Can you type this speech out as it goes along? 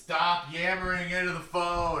Stop yammering into the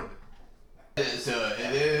phone. So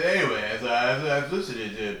anyway, I was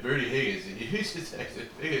listening to Bernie Higgins, and he just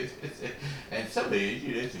actually, and somebody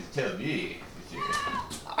just tell me.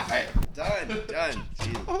 Alright, done.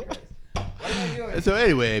 Jesus Christ. What am I doing? So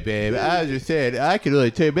anyway, babe, I was just saying, man, I can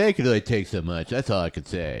only take so much. That's all I can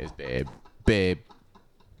say is, babe.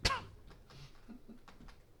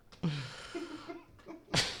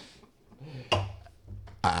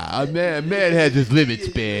 Man has his limits,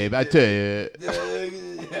 babe. I tell you.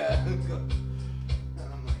 Yeah.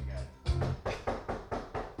 Oh my God.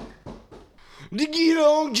 Get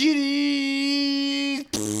on, kitty.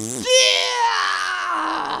 Yeah.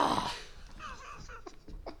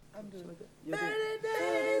 I'm doing it. 30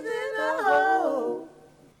 days in a hole.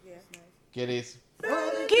 Yeah, nice. Kitties. Get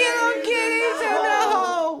on, kitties in a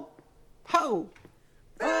hole. Ho.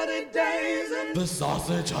 30 days in The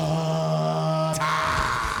Sausage Hut.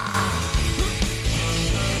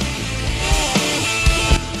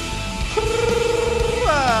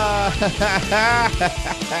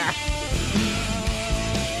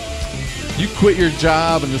 You quit your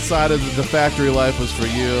job and decided that the factory life was for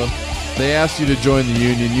you. They asked you to join the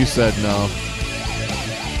union. You said no.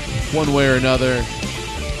 One way or another,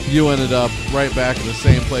 you ended up right back in the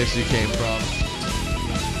same place you came from.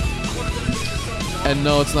 And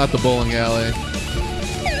no, it's not the bowling alley.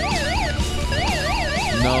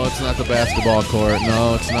 No, it's not the basketball court.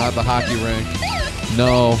 No, it's not the hockey rink.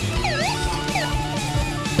 No.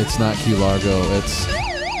 It's not Key Largo. It's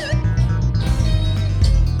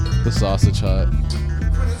the Sausage Hut.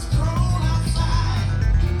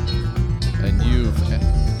 And you've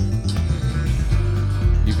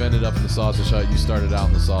ended up in the Sausage Hut. You started out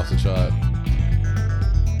in the Sausage Hut.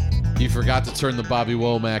 You forgot to turn the Bobby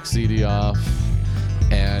Womack CD off,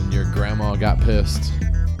 and your grandma got pissed.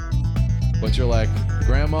 But you're like,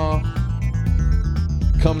 Grandma,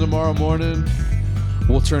 come tomorrow morning,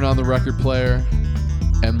 we'll turn on the record player,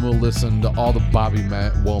 and we'll listen to all the Bobby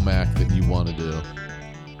Womack that you want to do.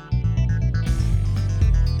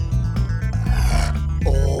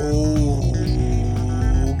 Oh,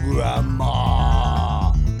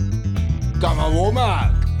 Grandma. Grandma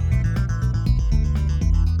Womack.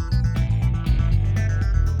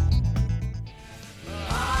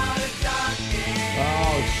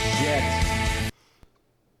 Oh, shit.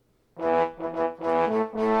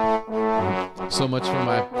 So much for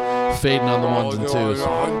my fading on the ones and twos.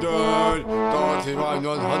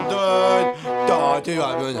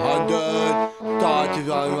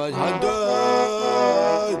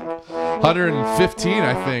 115,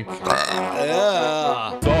 I think.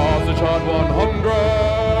 Yeah. Sausage Hut 100.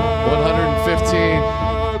 115.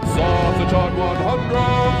 Sausage Hut 100.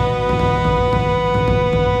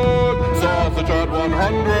 Sausage Hut 100.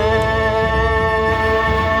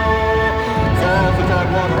 Sausage Hut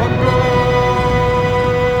 100.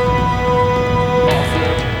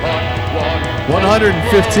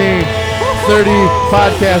 115. 30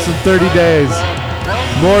 podcasts in 30 days.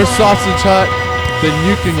 More Sausage Hut than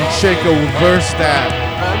you can shake a reverse stat.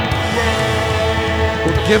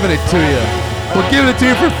 We're giving it to you. We're giving it to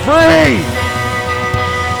you for free.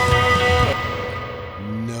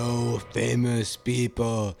 No famous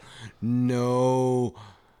people. No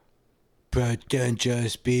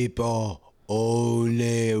pretentious people.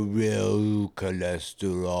 Only real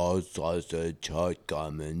cholesterol Sausage Hut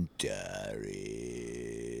commentary.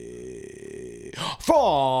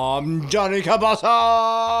 From Johnny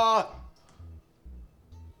Cabasa!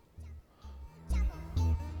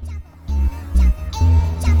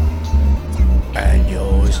 And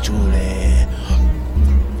yours truly,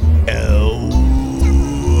 El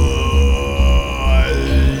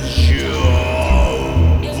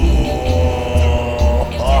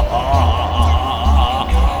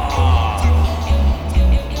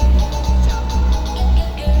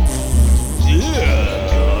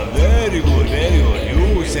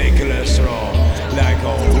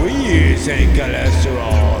say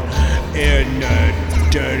cholesterol in the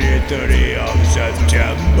 30 of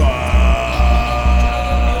September.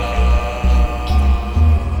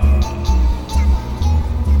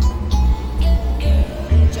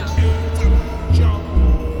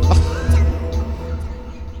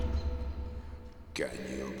 Can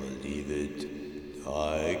you believe it?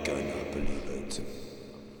 I cannot believe it.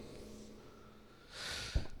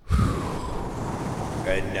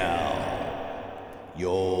 And now,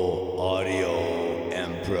 your audio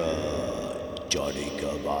emperor, Johnny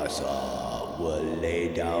Cabasa, will lay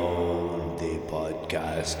down the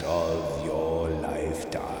podcast of your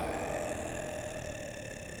lifetime.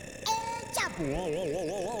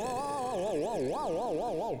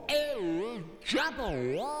 Choppo.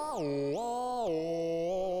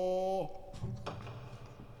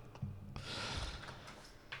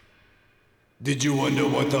 Did you wonder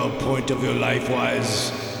what the point of your life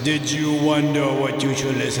was? Did you wonder what you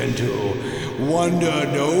should listen to? Wonder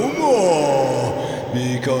no more,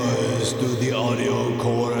 because through the audio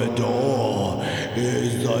corridor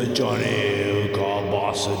is the Johnny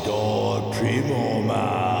Carbassador Primo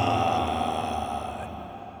Man.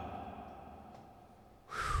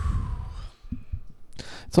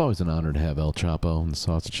 It's always an honor to have El Choppo in the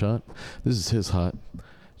Sausage Hut. This is his hut.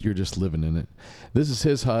 You're just living in it. This is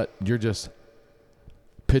his hut. You're just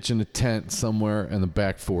pitching a tent somewhere in the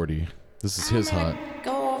back 40. This is his hut.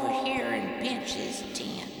 Go over here and pitch this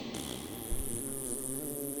tent.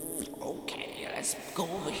 Okay, let's go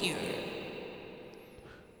over here.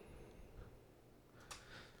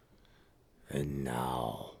 And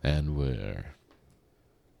now, And where?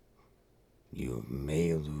 you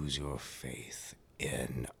may lose your faith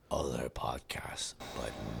in other podcasts,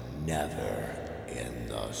 but never in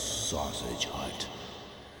the Sausage Hut.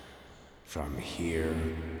 From here,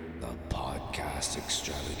 the podcast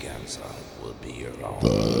extravaganza will be your own.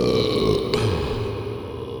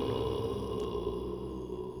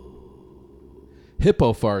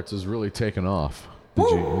 Hippo Farts is really taken off.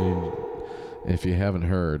 If you haven't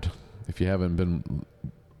heard, if you haven't been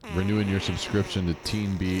renewing your subscription to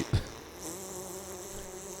Teen Beat,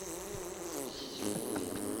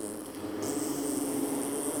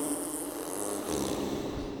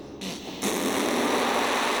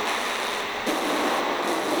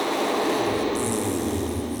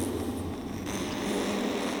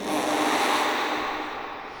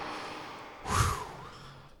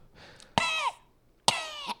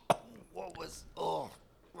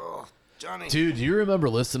 dude, do you remember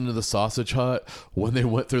listening to the Sausage Hut when they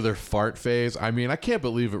went through their fart phase? I mean, I can't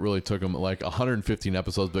believe it really took them like 115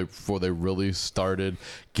 episodes before they really started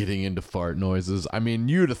getting into fart noises. I mean,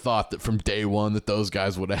 you'd have thought that from day one that those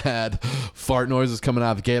guys would have had fart noises coming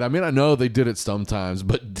out of the gate. I mean, I know they did it sometimes,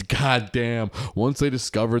 but goddamn, once they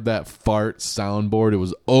discovered that fart soundboard, it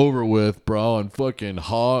was over with, bro. And fucking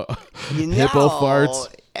hippo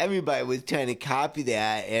farts. Everybody was trying to copy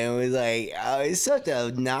that, and it was like, oh, it's such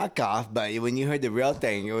a knockoff. But when you heard the real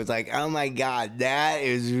thing, it was like, oh my god, that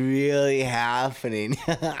is really happening.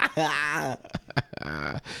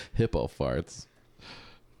 Hippo farts.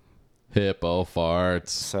 Hippo farts.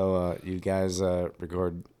 So, you guys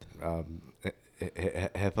record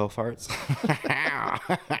hippo farts?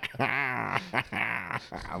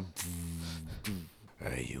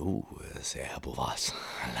 You say hippo farts.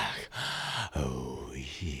 Like, oh,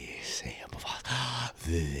 yes, say hippo farts.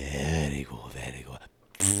 Very good, very good.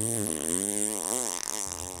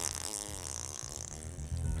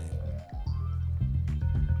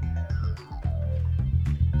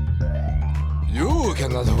 You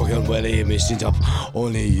cannot work a really machine job.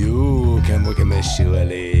 Only you can work a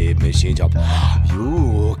really machine job.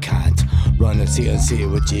 You can't run a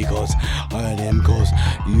CNC with G codes and M codes.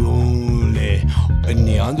 You only a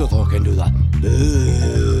Neanderthal can do that.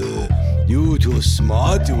 You too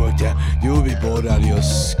smart to work there. You'll be bored out of your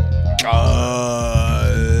skull.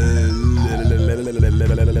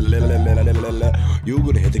 You're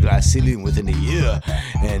gonna hit the glass ceiling within a year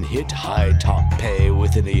and hit high top pay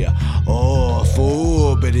within a year. Oh,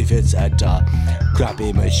 full benefits at a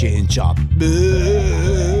crappy machine shop.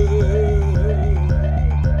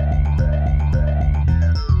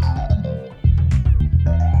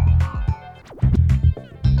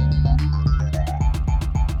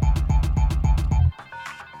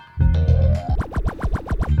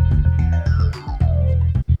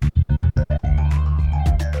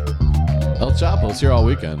 El Choppo's here all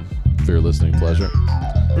weekend for your listening pleasure.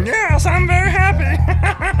 Yes, I'm very happy.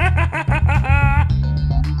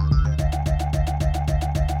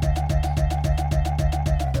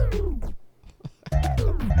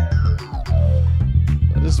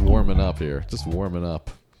 Just warming up here. Just warming up.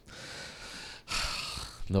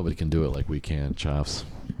 Nobody can do it like we can, Chops.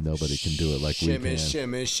 Nobody can do it like we can.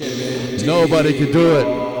 Shimmy, shimmy. Nobody can do it.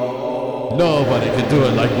 Nobody can do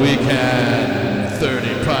it like we can. 30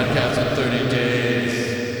 podcasts in 30 days.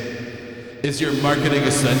 Is your Marketing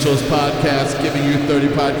Essentials podcast giving you 30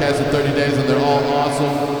 podcasts in 30 days and they're all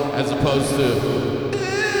awesome, as opposed to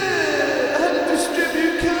how to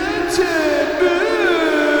distribute content. Boo.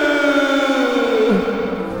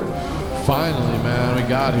 Finally, man, we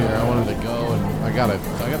got here. I wanted to go, and I gotta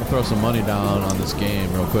throw some money down on this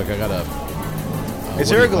game real quick. I gotta. Is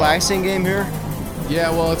there a Galaxian game here? Yeah,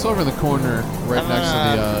 well, it's over in the corner, right next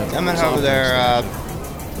to the. I'm gonna over there.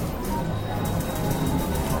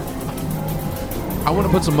 I want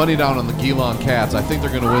to put some money down on the Geelong Cats. I think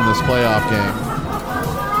they're going to win this playoff game.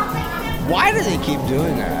 Why do they keep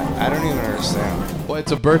doing that? I don't even understand. Well,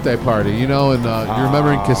 it's a birthday party, you know, and you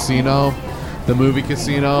remember in Casino the movie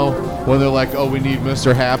Casino, when they're like, "Oh, we need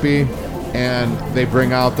Mr. Happy," and they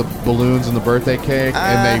bring out the balloons and the birthday cake,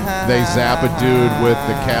 and they zap a dude with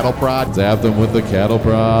the cattle prod. Zap them with the cattle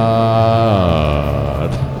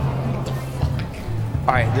prod.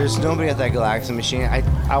 All right, there's nobody at that Galaxian machine. I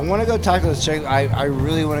want to go talk to this chick. I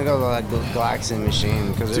really want to go to that Galaxian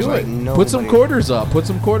machine because there's Do like it. nobody. Put some quarters up. Put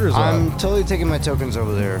some quarters up. I'm totally taking my tokens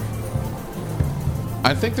over there.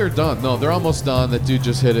 I think they're done. No, they're almost done. That dude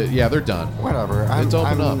just hit it. Yeah, they're done. Whatever. It's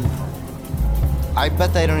open up. I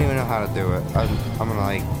bet they don't even know how to do it. I'm gonna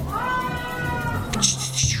like.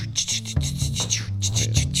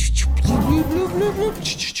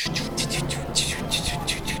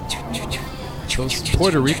 Those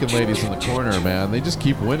Puerto Rican ladies in the corner, man, they just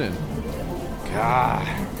keep winning. God,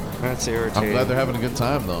 that's irritating. I'm glad they're having a good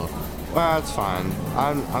time, though. Well, it's fine.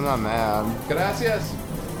 I'm not mad. Gracias.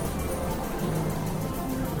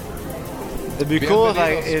 It'd be cool if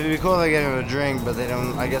I get him a drink, but they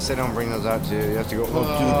don't. I guess they don't bring those out to you. You have to go up to the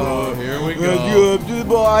bar. Here we You have to go. go up to the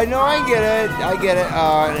bar. I know, I get it.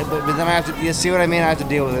 But then I have to. You see what I mean? I have to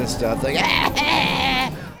deal with this stuff. Like,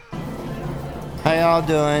 how y'all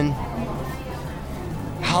doing?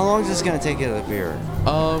 How long is this gonna take you to the beer?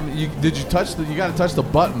 Did you touch the? You got to touch the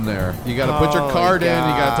button there. You got to put your card in.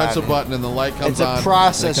 You got to touch the button, and the light comes on. It's a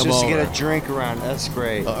process they come just to over. get a drink around. That's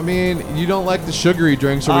great. I mean, you don't like the sugary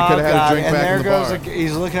drinks, or we could have had a drink and back there in the goes bar.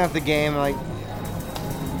 he's looking at the game like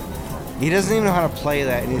he doesn't even know how to play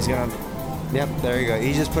that, and he's gonna. Yep, there you go.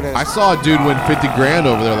 He just put it. I saw a dude win 50 grand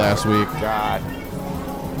over there last week. God.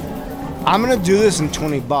 I'm gonna do this in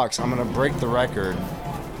 $20. I'm gonna break the record.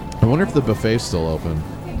 I wonder if the buffet's still open.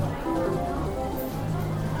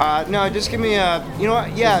 No, just give me a. You know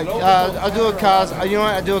what? Yeah, I'll do a Cosmo. You know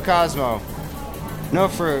what? I'll do a Cosmo. No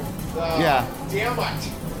fruit. Yeah. Damn it.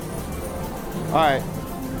 All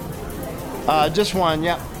right. Just one.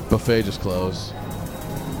 Yep. Buffet just closed.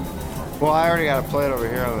 Well, I already got a plate over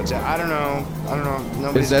here on the table. I don't know.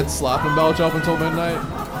 Nobody's. Is that Slop and Belch open until midnight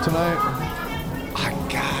tonight? I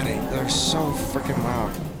got it. They're so freaking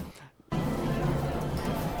loud.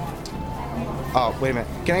 Oh, wait a minute.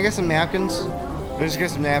 Can I get some napkins? Let's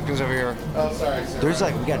get some napkins over here. Oh, sorry. Sir. There's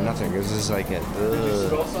like, we got nothing. This is like it. Did you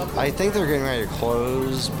spill something? I think they're getting ready to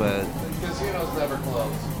close, but. Casinos never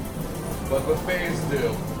close, but buffets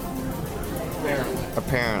do.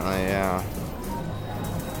 Apparently, yeah.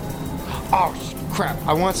 Oh, crap.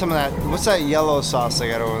 I want some of that. What's that yellow sauce they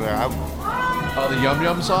got over there? Oh, the yum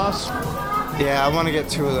yum sauce? Yeah, I want to get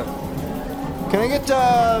 2 of them. Can I get,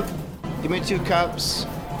 give me 2 cups?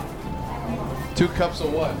 2 cups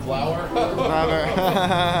of what? Flour?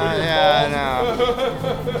 Yeah, I know.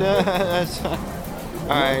 That's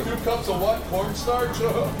alright. 2 cups of what? Cornstarch?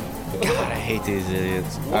 God, I hate these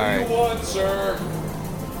idiots. What do you want, sir?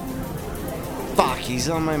 Fuck, he's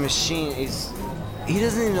on my machine. He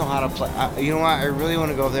doesn't even know how to play. You know what? I really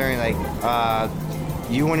want to go there and like,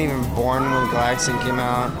 you weren't even born when Galaxian came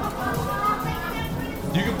out.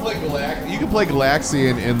 You can play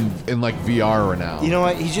Galaxian in like VR right now. You know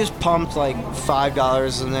what? He just pumped like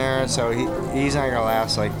 $5 in there, so he's not gonna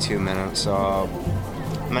last like 2 minutes. So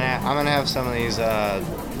I'm gonna have some of these.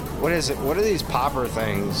 What is it? What are these popper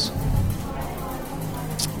things?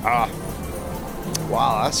 Wow,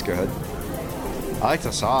 that's good. I like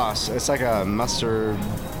the sauce. It's like a mustard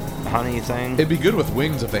honey thing. It'd be good with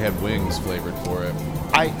wings if they had wings flavored for it.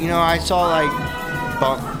 I saw like,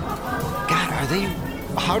 God, are they?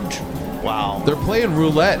 Wow. They're playing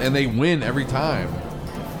roulette and they win every time.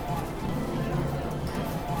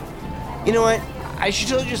 You know what? I should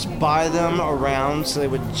totally just buy them around so they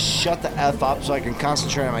would shut the F up so I can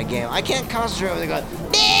concentrate on my game. I can't concentrate when they go.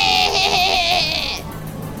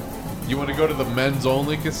 You want to go to the men's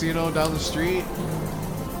only casino down the street?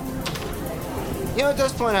 You know, at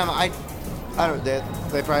this point, I don't. They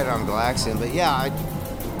probably don't Galaxian, but yeah,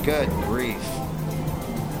 good grief.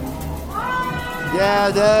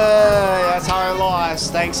 Yeah, that's how I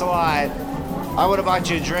lost. Thanks a lot. I would have bought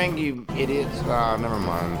you a drink, you idiots. Oh, never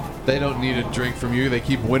mind. They don't need a drink from you. They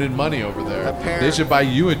keep winning money over there. Apparently. They should buy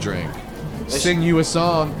you a drink. Sing you a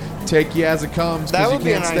song. Take you as it comes because you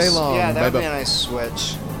can't stay long. Yeah, that would be a nice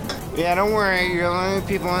switch. Yeah, don't worry. You're the only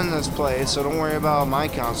people in this place, so don't worry about my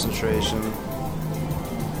concentration.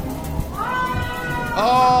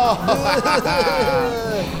 Oh!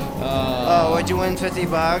 Oh, would you win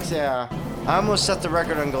 $50? Yeah. I almost set the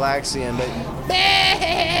record on Galaxian, but.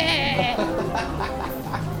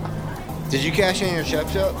 Did you cash in your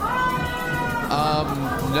chips yet? No,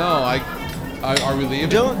 Are we leaving?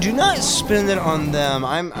 Do not spend it on them.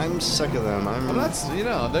 I'm sick of them. Well, that's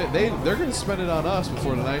they're gonna spend it on us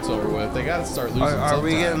before the night's over with. They gotta start losing. Are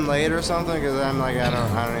we getting late or something? Because I'm like I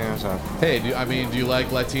don't even know. Hey, do you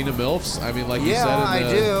like Latina milfs? I mean, like you Yeah, said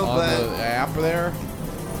I do, on but- the app there.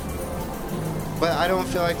 But I don't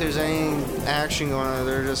feel like there's any action going on.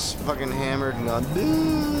 They're just fucking hammered and going.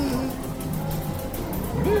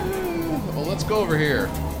 Well, let's go over here.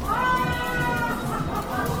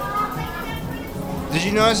 Did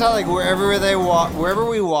you notice how like wherever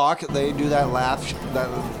we walk, they do that laugh? That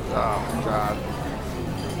oh god.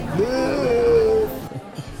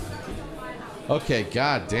 Okay,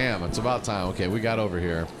 god damn, it's about time. Okay, we got over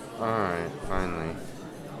here. All right, finally.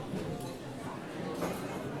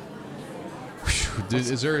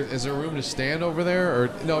 Is there room to stand over there or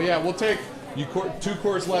no? Yeah, we'll take 2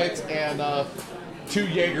 Coors Lights and 2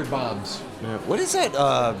 Jaeger bombs. Yeah. What is that?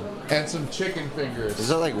 And some chicken fingers. Is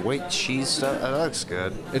that like white cheese stuff? That looks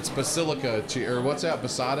good. It's basilica cheese, or what's that?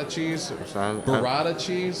 Basata cheese? Let Barrata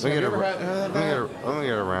cheese? me Have get you ever had that? let me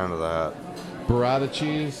get around to that. Barrata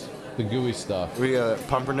cheese? The gooey stuff. We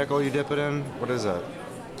pumpernickel you dip it in? What is that?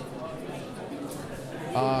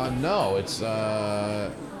 No, it's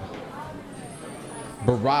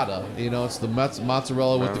barrata. It's the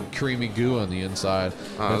mozzarella with the creamy goo on the inside.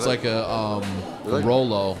 It's like a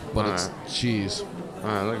Rolo, but it's cheese.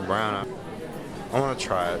 Alright, look brown. I want to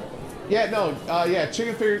try it. Yeah, no,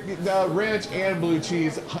 chicken finger, ranch and blue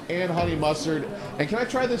cheese and honey mustard. And can I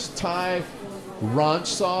try this Thai ranch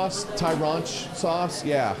sauce?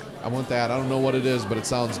 Yeah, I want that. I don't know what it is, but it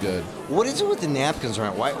sounds good. What is it with the napkins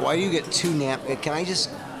around? Why do you get 2 napkins? Can I just...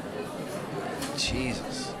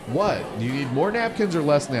 Jesus. What? Do you need more napkins or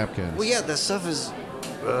less napkins? Well, yeah, that stuff is...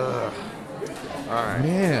 Ugh. All right.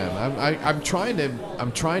 Man, I'm trying to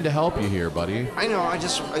help you here, buddy. I know.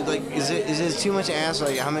 Is it too much to ask?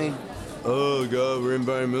 Like how many? Oh God, we're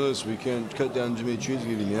environmentalists. We can't cut down too many trees to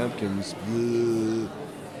give you napkins.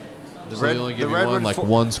 They only give you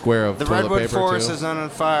one square of the toilet redwood paper forest too? is not on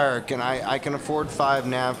fire. I can afford 5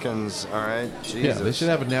 napkins. All right. Jesus. Yeah, they should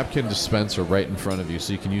have a napkin dispenser right in front of you,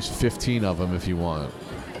 so you can use 15 of them if you want.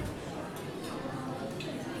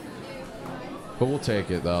 But we'll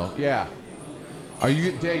take it though. Yeah. Are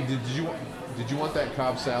you, Dave? Did you want that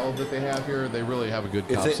Cobb salad that they have here? They really have a good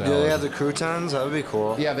Cobb salad. Do they have the croutons? That would be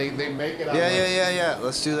cool. Yeah, they make it. Yeah.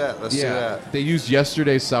 Let's do that. Let's do that. They used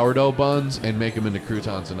yesterday's sourdough buns and make them into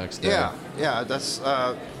croutons the next day. Yeah. That's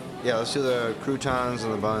let's do the croutons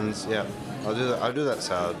and the buns. Yeah, I'll do that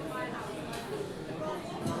salad.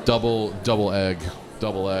 Double egg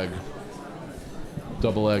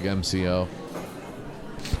MCO.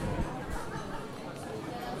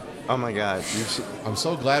 Oh my God! I'm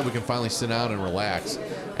so glad we can finally sit down and relax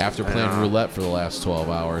after playing roulette for the last 12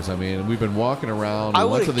 hours. I mean, we've been walking around. We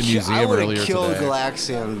went to the museum earlier today. I would have killed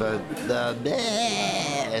Galaxian, but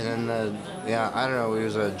and then I don't know. He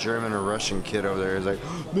was a German or Russian kid over there. He's like,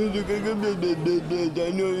 I know you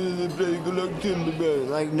play Galaxian.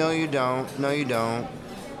 Like, no, you don't. No, you don't.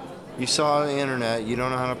 You saw it on the internet. You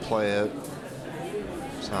don't know how to play it.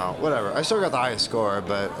 So whatever. I still got the highest score,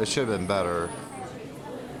 but it should have been better.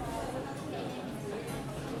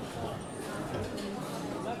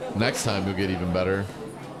 Next time you'll get even better.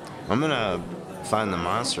 I'm gonna find the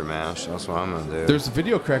Monster Mash. That's what I'm gonna do. There's a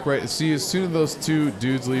video crack right. See, as soon as those 2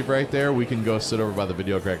 dudes leave right there, we can go sit over by the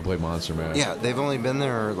video crack and play Monster Mash. Yeah, they've only been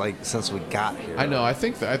there like since we got here. I know. I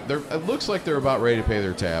think that it looks like they're about ready to pay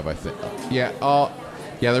their tab. I think. Yeah.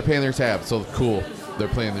 Yeah, they're paying their tab. So cool. They're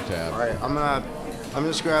paying their tab. All right, I'm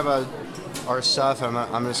just grab our stuff.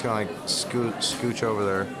 I'm just gonna like scooch over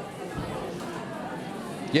there.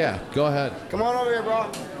 Yeah, go ahead. Come on over here,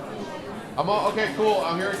 bro. I'm all okay. Cool.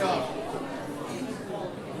 I'm here. Come.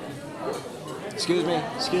 Excuse me.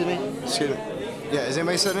 Yeah, is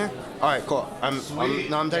anybody sitting here? All right, cool. I'm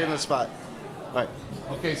taking the spot. All right.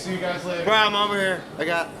 Okay. See you guys later. Bro, I'm over here. I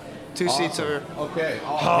got 2 seats over here. Okay.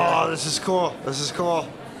 Oh, this is cool.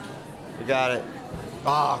 We got it.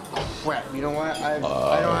 Oh crap! You know what? I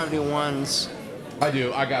don't have any ones. I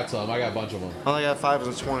do. I got some. I got a bunch of them. I only got 5s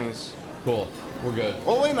and 20s. Cool. We're good.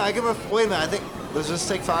 Oh wait a minute! Wait a minute! I think let's just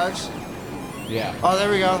take 5s. Yeah. Oh, there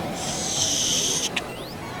we go.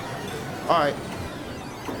 All right.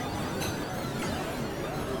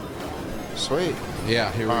 Sweet.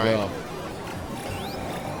 Yeah. Here we All go.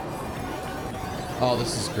 Oh,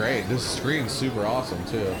 this is great. This screen's super awesome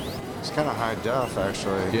too. It's kind of high def,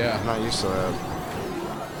 actually. Yeah. I'm not used to that.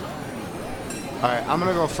 All right, I'm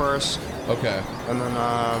gonna go first, Okay. and then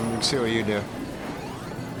you can see what you do.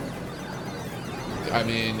 I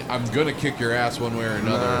mean, I'm gonna kick your ass one way or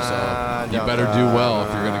another, so you Don't better do well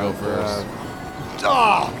if you're gonna go first.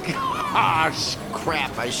 Oh, God.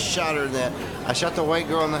 Crap! I shot her in the. I shot the white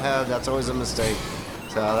girl in the head. That's always a mistake.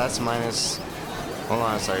 So that's minus. Hold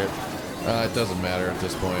on a second. It doesn't matter at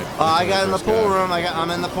this point. I got in the pool room.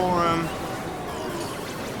 I'm in the pool room.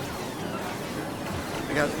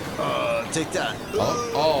 I got. Take that.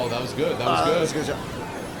 Oh, that was good. That was good. That's a good job.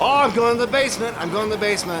 Oh, I'm going to the basement. I'm going to the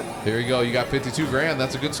basement. Here you go. You got 52 grand.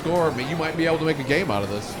 That's a good score. I mean, you might be able to make a game out of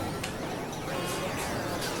this.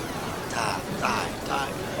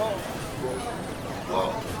 Die.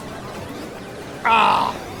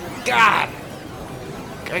 Oh, God.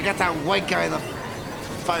 I got that white guy in the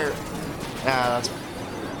fire. Yeah, that's...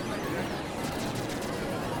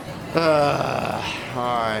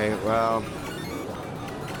 Alright, well...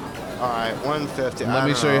 Alright, 150. Let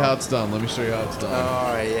me show you how it's done. Let me show you how it's done.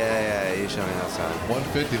 Alright, yeah, you show me how it's done.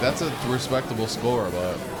 150. That's a respectable score,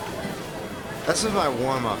 but... This is my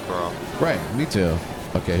warm-up, bro. Right, me too.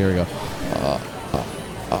 Okay, here we go.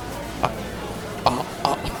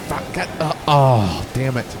 Oh,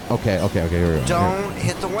 damn it. Okay, here we go. Don't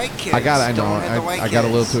hit the white kids. I got it, I know. I got a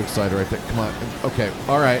little kids. too excited right there. Come on. Okay,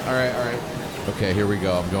 all right. Okay, here we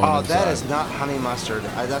go. I'm going inside. That is not honey mustard.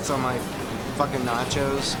 That's on my fucking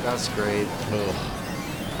nachos. That's great. Ugh.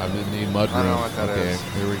 I'm in the mud room. I don't know what that okay, is.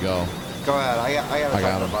 Here we go. Go ahead. I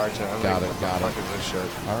got the bartender. Got it. Fuck is this shit?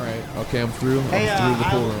 All right. Okay, I'm through. Hey, I'm through the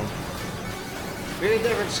pool room. We need a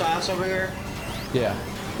different sauce over here. Yeah.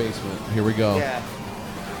 Basement. Here we go. Yeah.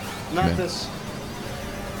 Not this.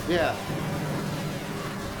 Yeah.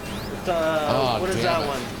 What is that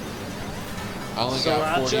one? I only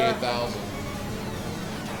got Sriracha? 48,000.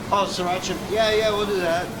 Oh, sriracha. Yeah, we'll do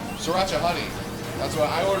that. Sriracha honey. That's what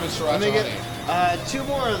I ordered. Sriracha Let me honey. get 2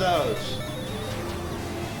 more of those.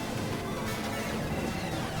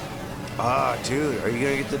 Dude, are you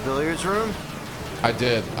gonna get the billiards room? I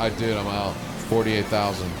did. I'm out.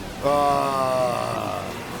 48,000.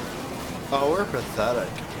 We're pathetic.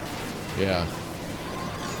 Yeah.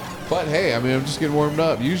 But hey, I mean, I'm just getting warmed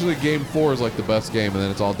up. Usually game 4 is like the best game, and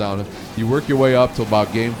then it's all down. You work your way up to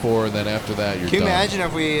about game 4, and then after that, you're done. Can you imagine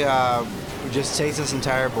if we just take this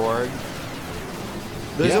entire board?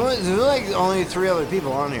 There's only 3 other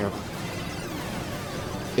people on here.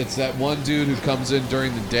 It's that one dude who comes in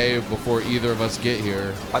during the day before either of us get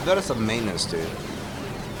here. I bet it's a maintenance dude.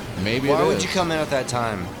 Maybe Why it would is. you come in at that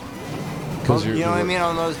time? Because you know what I mean?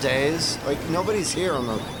 On those days, like nobody's here on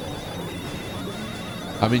those.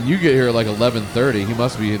 I mean, you get here at like 11:30. He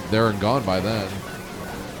must be there and gone by then.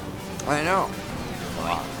 I know.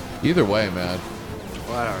 Either way, man.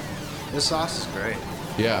 Whatever. This sauce is great.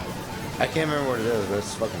 Yeah. I can't remember what it is, but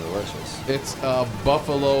it's fucking delicious. It's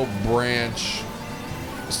Buffalo Branch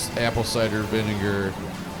apple cider vinegar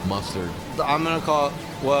mustard. I'm gonna call it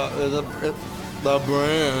the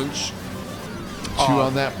branch. Chew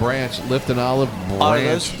on that branch. Lift an olive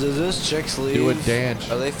branch. Does this chick's leave? Do a dance.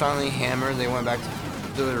 Are they finally hammered? They went back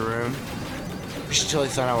to their room. We should totally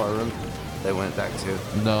find out what room they went back to.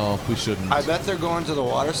 No, we shouldn't. I bet they're going to the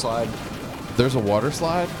water slide. There's a water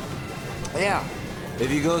slide? Yeah.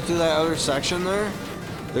 If you go through that other section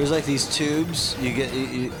there's like these tubes. You get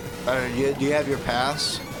you have your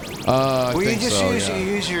pass. I Well, you think just so, use, yeah. you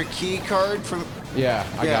use your key card from. Yeah,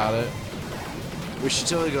 I got it. We should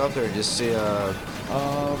totally go up there and just see. I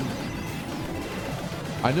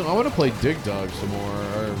want to play Dig Dug some more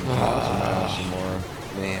or Monster Mash some more.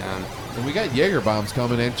 Man, And we got Jaeger bombs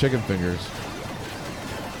coming and chicken fingers.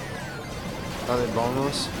 are they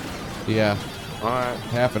boneless? Yeah, All right.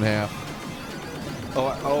 half and half.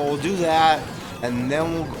 Oh, we'll do that, and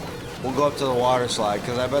then we'll go up to the water slide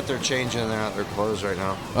because I bet they're changing their clothes right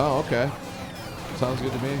now. Oh, okay. Sounds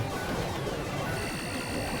good to me.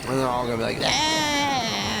 And they're all gonna be like, Is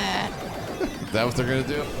that what they're gonna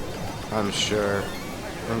do? I'm sure.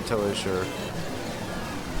 I'm totally sure.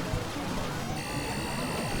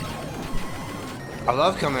 I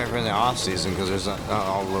love coming here in the off season because there's not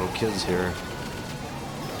all the little kids here.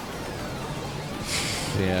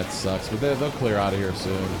 Yeah, it sucks, but they'll clear out of here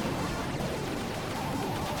soon.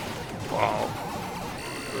 Wow.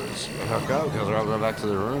 Let's hook up because we're all going back to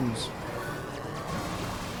the rooms.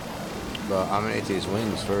 But I'm gonna eat these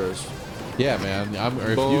wings first. Yeah, man.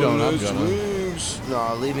 Or if you don't, I'm gonna. Wings.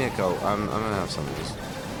 No, leave me a coat. I'm gonna have some of these.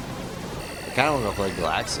 I kind of want to go play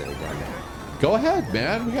Galaxian again. Go ahead,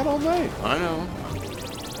 man. We got all night. I know.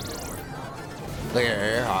 Look at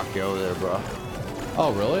air hockey over there, bro.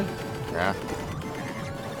 Oh, really? Yeah.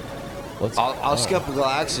 Let's. I'll skip a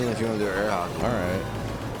Galaxian if you want to do air hockey. All right.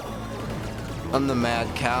 I'm the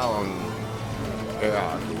mad cow on air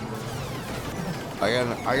hockey. I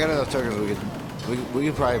got enough tokens. We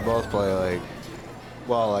could probably both play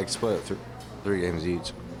like split it 3 games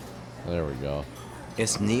each. There we go.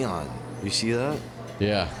 It's neon. You see that?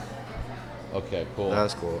 Yeah. Okay, cool.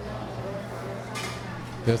 That's cool.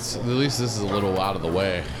 It's at least this is a little out of the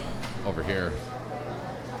way over here.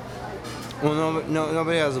 Well,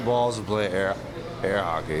 nobody has the balls to play air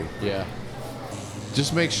hockey. Yeah.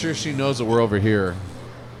 Just make sure she knows that we're over here.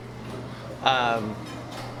 Let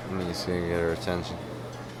me see and get her attention.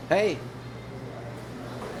 Hey.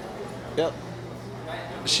 Yep.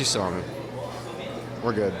 She saw me.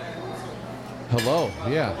 We're good. Hello.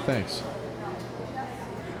 Yeah, thanks.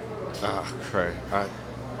 Oh, crap. I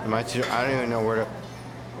don't even know where to...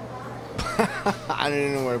 I don't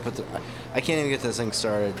even know where to put the... I can't even get this thing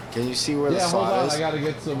started. Can you see where the hold slot on. is? I gotta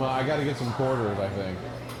get some quarters, I think.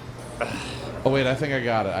 Oh wait, I think I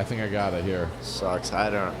got it. I think I got it here. Sucks. I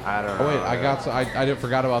don't know. Oh wait, I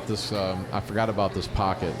forgot about this. I forgot about this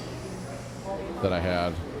pocket that I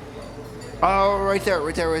had. Oh, right there.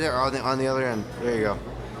 On the other end. There you go.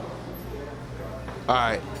 All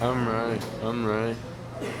right, I'm ready.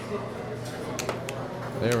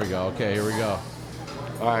 There we go. Okay, here we go.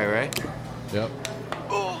 All right, right? Yep.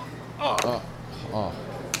 Oh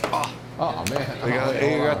man. You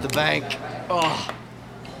got the bank. Oh.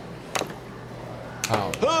 Oh,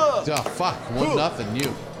 fuck. 1-0 you.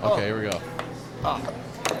 Okay, here we go.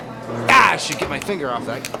 I should get my finger off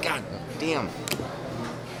that. God damn.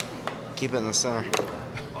 Keep it in the center.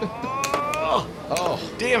 Oh.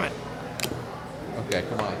 Damn it. Okay,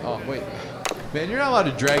 come on. Oh, wait. Man, you're not allowed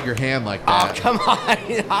to drag your hand like Oh, that. come on.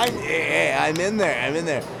 I'm in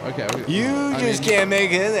there. Okay. You just can't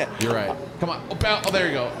make it in there. You're right. Come on. Oh, there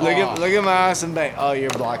you go. Look at my ass and bank. Oh, you're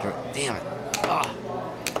blocking it. Damn it.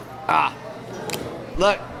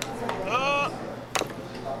 Look. Oh,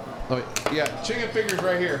 wait. Yeah, chicken fingers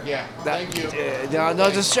right here. Yeah. Thank you. Don't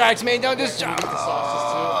distract me. Don't distract.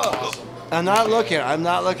 Awesome. I'm not looking. I'm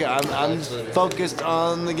focused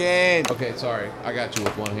on the game. Okay, sorry. I got you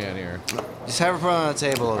with one hand here. Just have her put on the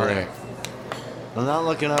table over All there. right. I'm not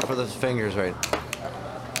looking up for the fingers right.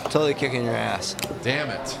 Totally kicking your ass. Damn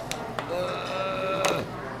it.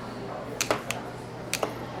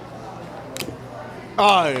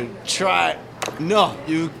 Oh, try. No,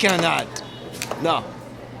 you cannot. No.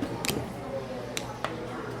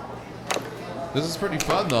 This is pretty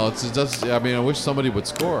fun though. It's just, I mean, I wish somebody would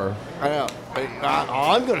score. I know.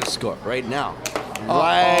 I'm gonna score right now.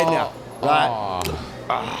 Right now. Right.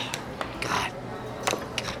 God.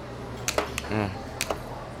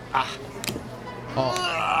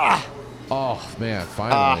 Oh man,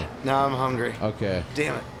 finally. Now I'm hungry. Okay.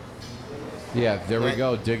 Damn it. Yeah, there we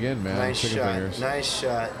go. Dig in, man. Nice Chicken shot. fingers. Nice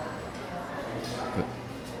shot.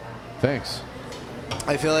 Thanks.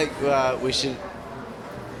 I feel like we should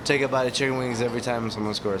take a bite of chicken wings every time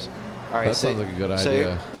someone scores. All right. That sounds like a good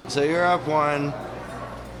idea. So you're up 1,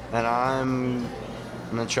 and I'm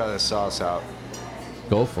gonna try the sauce out.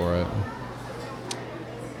 Go for it.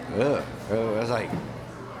 Ugh. Oh, that's like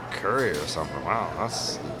curry or something. Wow,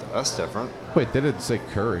 that's different. Wait, they didn't say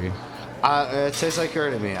curry. It tastes like curry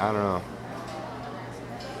to me. I don't know.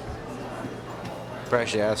 Probably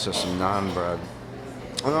should ask for some naan bread.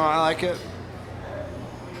 Oh no, I like it.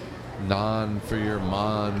 Naan for your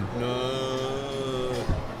man. No.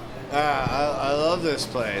 I love this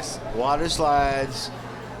place. Water slides,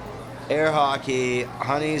 air hockey,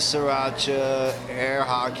 honey sriracha, air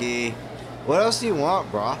hockey. What else do you want,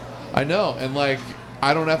 bro? I know, and like,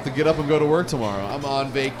 I don't have to get up and go to work tomorrow. I'm on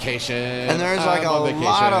vacation. And there's like a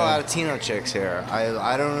lot of Latino chicks here.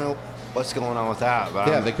 I don't know what's going on with that, but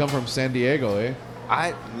Yeah, they come from San Diego, eh?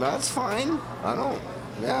 that's fine.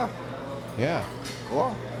 Yeah, Yeah.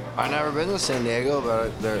 cool. I've never been to San Diego,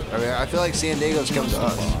 but I feel like San Diego's come to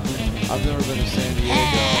us. I've never been to San Diego,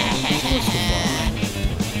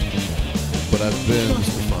 but I've been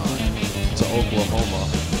to Oklahoma.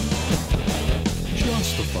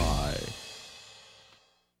 Justified.